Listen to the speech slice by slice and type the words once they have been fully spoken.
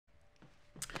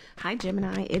Hi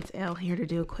Gemini, it's Elle here to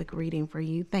do a quick reading for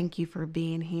you. Thank you for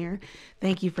being here.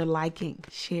 Thank you for liking,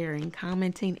 sharing,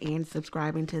 commenting, and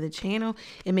subscribing to the channel.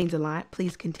 It means a lot.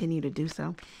 Please continue to do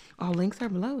so. All links are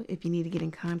below if you need to get in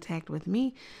contact with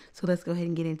me. So let's go ahead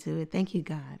and get into it. Thank you,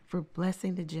 God, for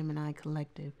blessing the Gemini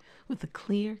collective with a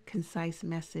clear, concise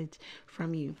message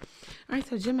from you. All right,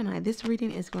 so Gemini, this reading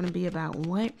is going to be about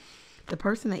what the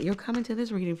person that you're coming to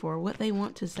this reading for, what they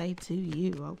want to say to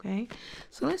you, okay?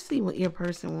 So let's see what your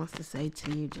person wants to say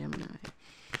to you, Gemini.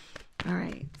 All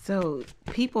right, so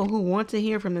people who want to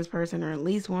hear from this person, or at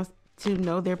least want to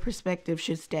know their perspective,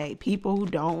 should stay. People who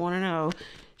don't want to know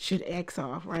should X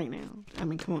off right now. I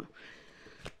mean, come on.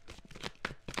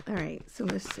 All right, so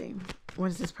let's see. What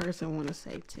does this person want to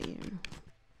say to you?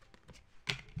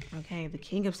 Okay, the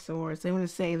King of Swords. They want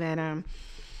to say that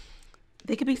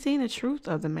they could be seeing the truth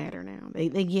of the matter now.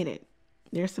 They get it.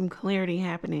 There's some clarity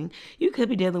happening. You could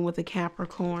be dealing with a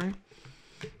Capricorn,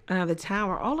 the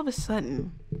Tower. All of a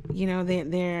sudden, you know,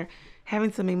 they're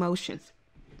having some emotions.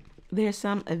 There's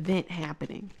some event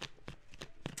happening.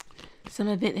 Some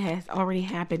event has already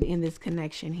happened in this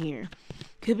connection here.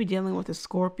 Could be dealing with a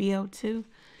Scorpio too.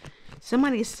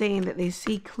 Somebody is saying that they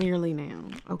see clearly now,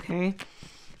 okay?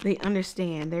 They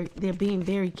understand. They're being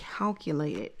very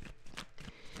calculated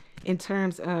in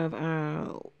terms of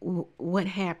what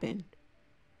happened.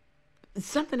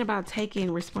 Something about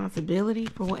taking responsibility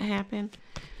for what happened.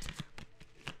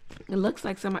 It looks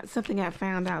like something got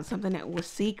found out, something that was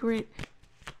secret,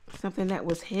 something that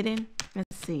was hidden.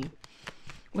 Let's see.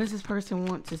 What does this person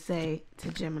want to say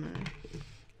to Gemini?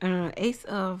 Ace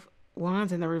of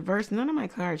Wands in the reverse. None of my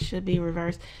cards should be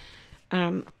reversed.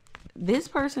 This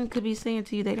person could be saying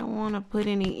to you they don't want to put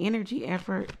any energy,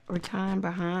 effort, or time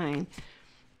behind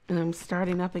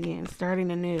starting up again,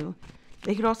 starting anew.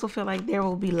 They could also feel like there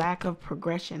will be lack of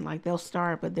progression, like they'll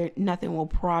start, but nothing will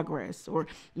progress or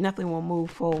nothing will move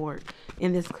forward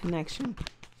in this connection.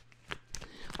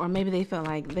 Or maybe they felt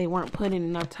like they weren't putting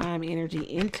enough time, energy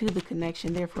into the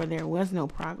connection, therefore there was no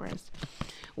progress.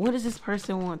 What does this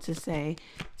person want to say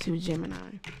to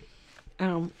Gemini?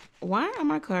 Why are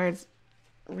my cards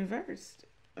reversed?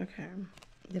 Okay.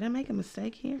 Did I make a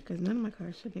mistake here? Because none of my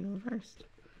cards should be reversed.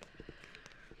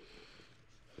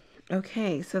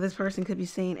 Okay, so this person could be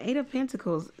saying Eight of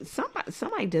Pentacles.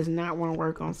 Somebody does not want to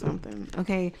work on something.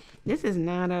 Okay, this is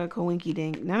not a coinky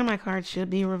dink. None of my cards should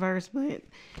be reversed, but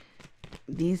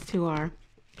these two are.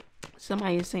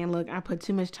 Somebody is saying, look, I put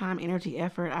too much time, energy,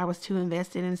 effort. I was too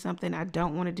invested in something. I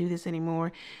don't want to do this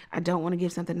anymore. I don't want to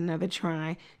give something another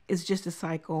try. It's just a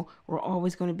cycle. We're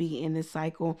always going to be in this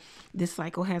cycle. This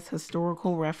cycle has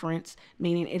historical reference,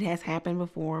 meaning it has happened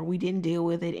before. We didn't deal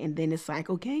with it, and then the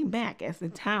cycle came back as the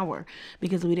Tower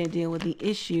because we didn't deal with the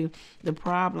issue, the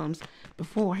problems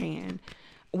beforehand.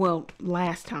 Well,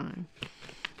 last time.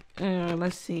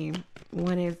 Let's see.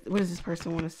 What does this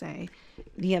person want to say?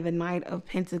 Yeah, the Knight of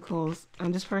Pentacles.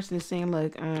 This person is saying,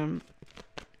 look,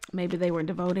 maybe they were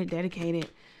devoted, dedicated.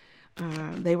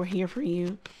 They were here for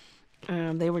you.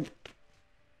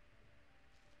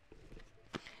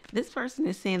 This person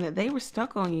is saying that they were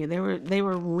stuck on you. They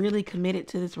were really committed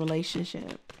to this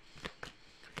relationship.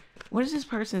 What is this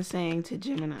person saying to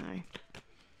Gemini?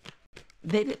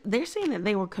 They're saying that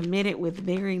they were committed with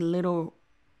very little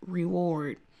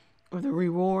reward, or the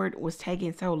reward was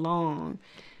taking so long.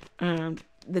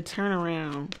 The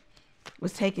turnaround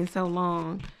was taking so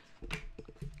long.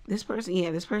 This person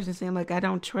is saying, like, I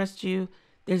don't trust you.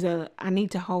 I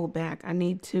need to hold back. I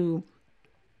need to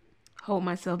hold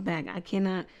myself back. I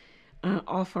cannot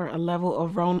offer a level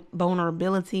of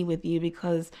vulnerability with you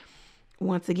because,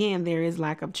 once again, there is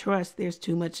lack of trust. There's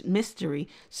too much mystery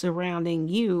surrounding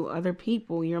you, other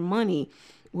people, your money,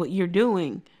 what you're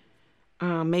doing,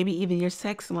 maybe even your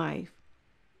sex life,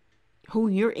 who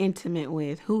you're intimate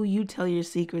with, who you tell your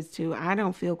secrets to. I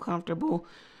don't feel comfortable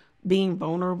being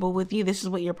vulnerable with you. This is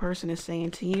what your person is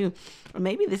saying to you. Or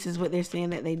maybe this is what they're saying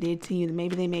that they did to you.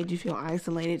 Maybe they made you feel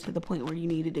isolated to the point where you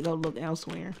needed to go look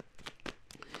elsewhere.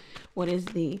 What is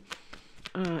the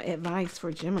advice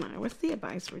for Gemini? What's the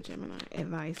advice for Gemini?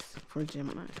 Advice for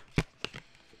Gemini.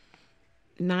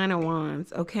 Nine of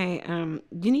Wands. Okay,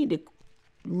 you need to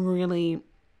really...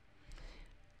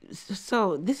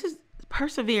 So this is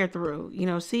persevere through,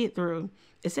 see it through.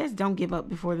 It says don't give up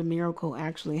before the miracle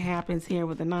actually happens here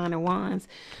with the Nine of Wands.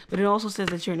 But it also says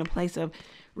that you're in a place of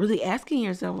really asking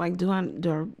yourself, like, do I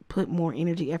put more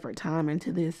energy, effort, time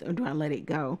into this, or do I let it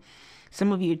go?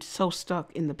 Some of you are so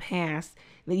stuck in the past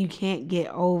that you can't get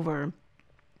over,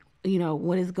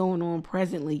 what is going on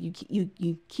presently.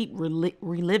 You keep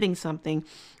reliving something,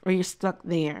 or you're stuck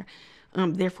there.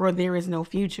 Therefore, there is no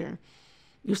future.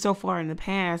 You're so far in the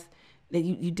past that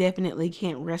you definitely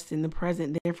can't rest in the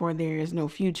present. Therefore, there is no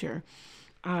future.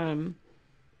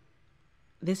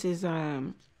 This is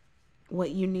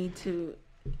what you need to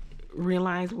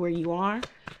realize where you are.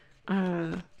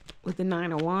 With the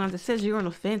Nine of Wands, it says you're on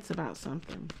the fence about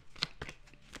something.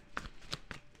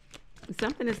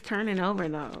 Something is turning over,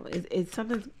 though. It's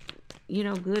something, you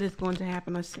know, good is going to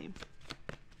happen. Let's see.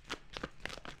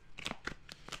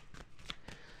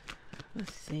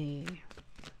 Let's see.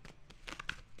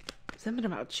 Something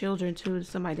about children, too.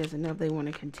 Somebody doesn't know if they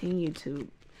want to continue to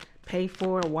pay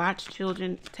for, watch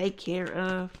children, take care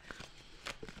of.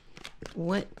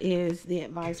 What is the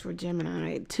advice for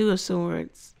Gemini? Two of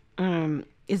Swords.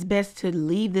 It's best to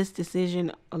leave this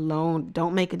decision alone.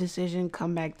 Don't make a decision.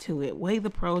 Come back to it. Weigh the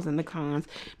pros and the cons.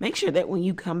 Make sure that when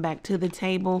you come back to the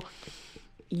table,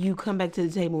 you come back to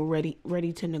the table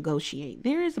ready to negotiate.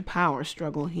 There is a power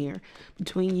struggle here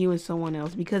between you and someone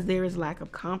else because there is lack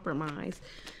of compromise.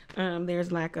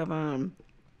 There's lack of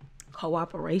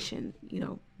cooperation. You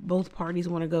know, both parties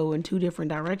want to go in two different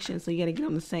directions, so you got to get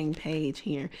on the same page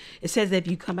here. It says that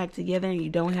if you come back together and you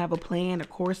don't have a plan, a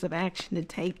course of action to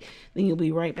take, then you'll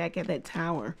be right back at that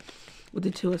tower with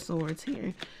the Two of Swords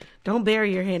here. Don't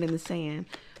bury your head in the sand,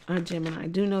 Gemini.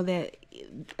 Do know that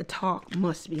a talk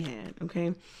must be had,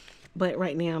 okay? But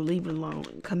right now, leave it alone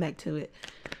and come back to it.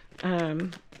 All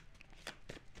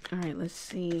right, let's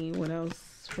see what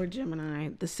else for Gemini.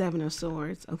 The Seven of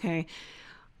Swords, okay?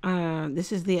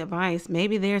 This is the advice.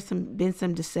 Maybe there's been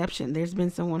some deception. There's been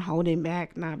someone holding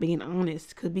back, not being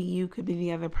honest. Could be you, could be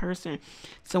the other person.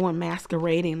 Someone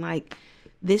masquerading like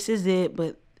this is it,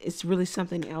 but it's really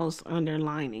something else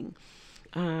underlining.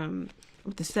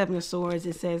 With the Seven of Swords,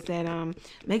 it says that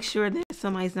make sure that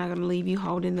somebody's not going to leave you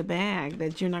holding the bag,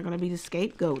 that you're not going to be the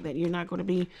scapegoat, that you're not going to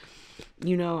be,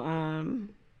 you know,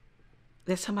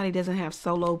 that somebody doesn't have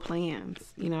solo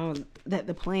plans, you know, that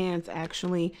the plans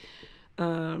actually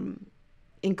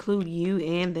include you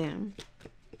and them.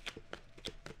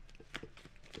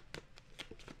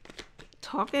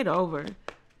 Talk it over.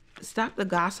 Stop the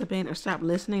gossiping, or stop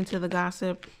listening to the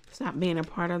gossip. Stop being a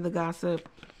part of the gossip.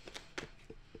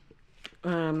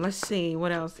 Let's see,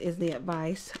 what else is the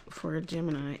advice for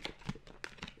Gemini?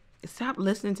 Stop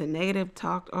listening to negative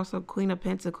talk. Also, Queen of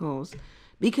Pentacles.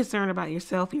 Be concerned about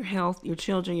yourself, your health, your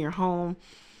children, your home.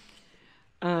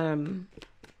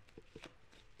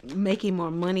 Making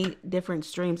more money, different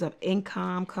streams of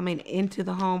income coming into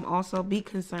the home. Also, be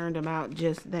concerned about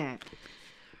just that.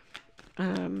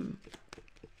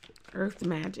 Earth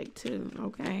magic too,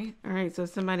 okay? All right, so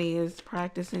somebody is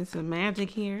practicing some magic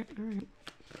here. All right.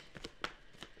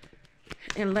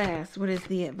 And last, what is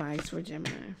the advice for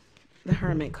Gemini? The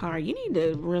Hermit card. You need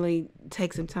to really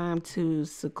take some time to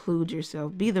seclude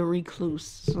yourself. Be the recluse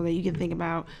so that you can think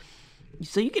about,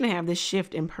 so you can have this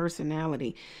shift in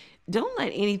personality. Don't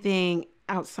let anything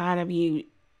outside of you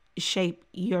shape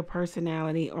your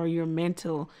personality or your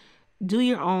mental. Do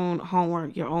your own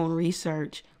homework, your own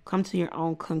research. Come to your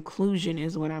own conclusion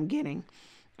is what I'm getting.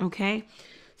 Okay?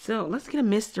 So let's get a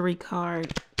mystery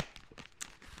card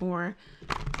for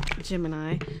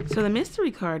Gemini. So the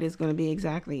mystery card is going to be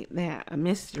exactly that, a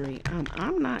mystery.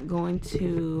 I'm not going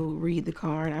to read the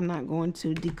card. I'm not going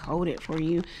to decode it for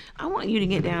you. I want you to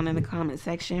get down in the comment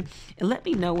section and let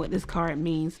me know what this card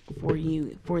means for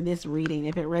you, for this reading,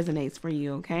 if it resonates for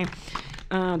you, okay?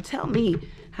 Tell me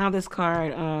how this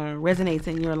card resonates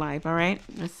in your life, all right?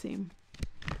 Let's see.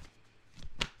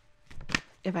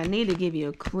 If I need to give you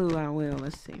a clue, I will.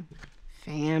 Let's see.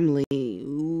 Family.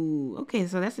 Ooh. Okay,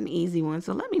 so that's an easy one.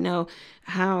 So let me know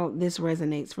how this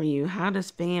resonates for you. How does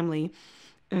family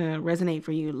resonate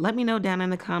for you? Let me know down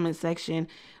in the comment section.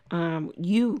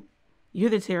 You're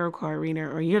the tarot card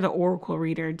reader, or you're the oracle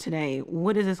reader today.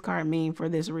 What does this card mean for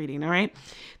this reading? All right.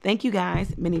 Thank you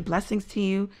guys. Many blessings to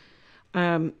you.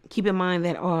 Keep in mind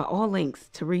that all links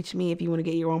to reach me if you want to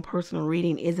get your own personal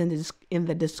reading is in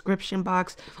the description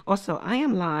box. Also, I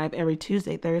am live every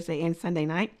Tuesday, Thursday, and Sunday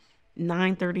night,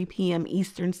 9:30 p.m.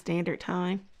 Eastern Standard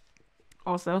Time.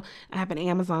 Also, I have an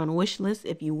Amazon wish list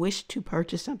if you wish to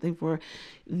purchase something for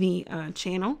the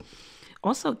channel.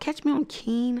 Also, catch me on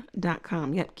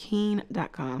Keen.com. Yep,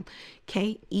 Keen.com.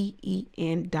 Keen.com.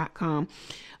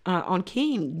 On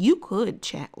Keen, you could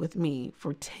chat with me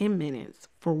for 10 minutes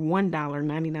for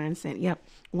 $1.99. Yep,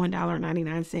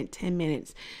 $1.99, 10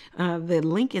 minutes. The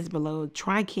link is below.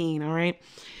 Try Keen, all right?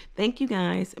 Thank you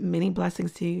guys. Many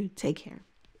blessings to you. Take care.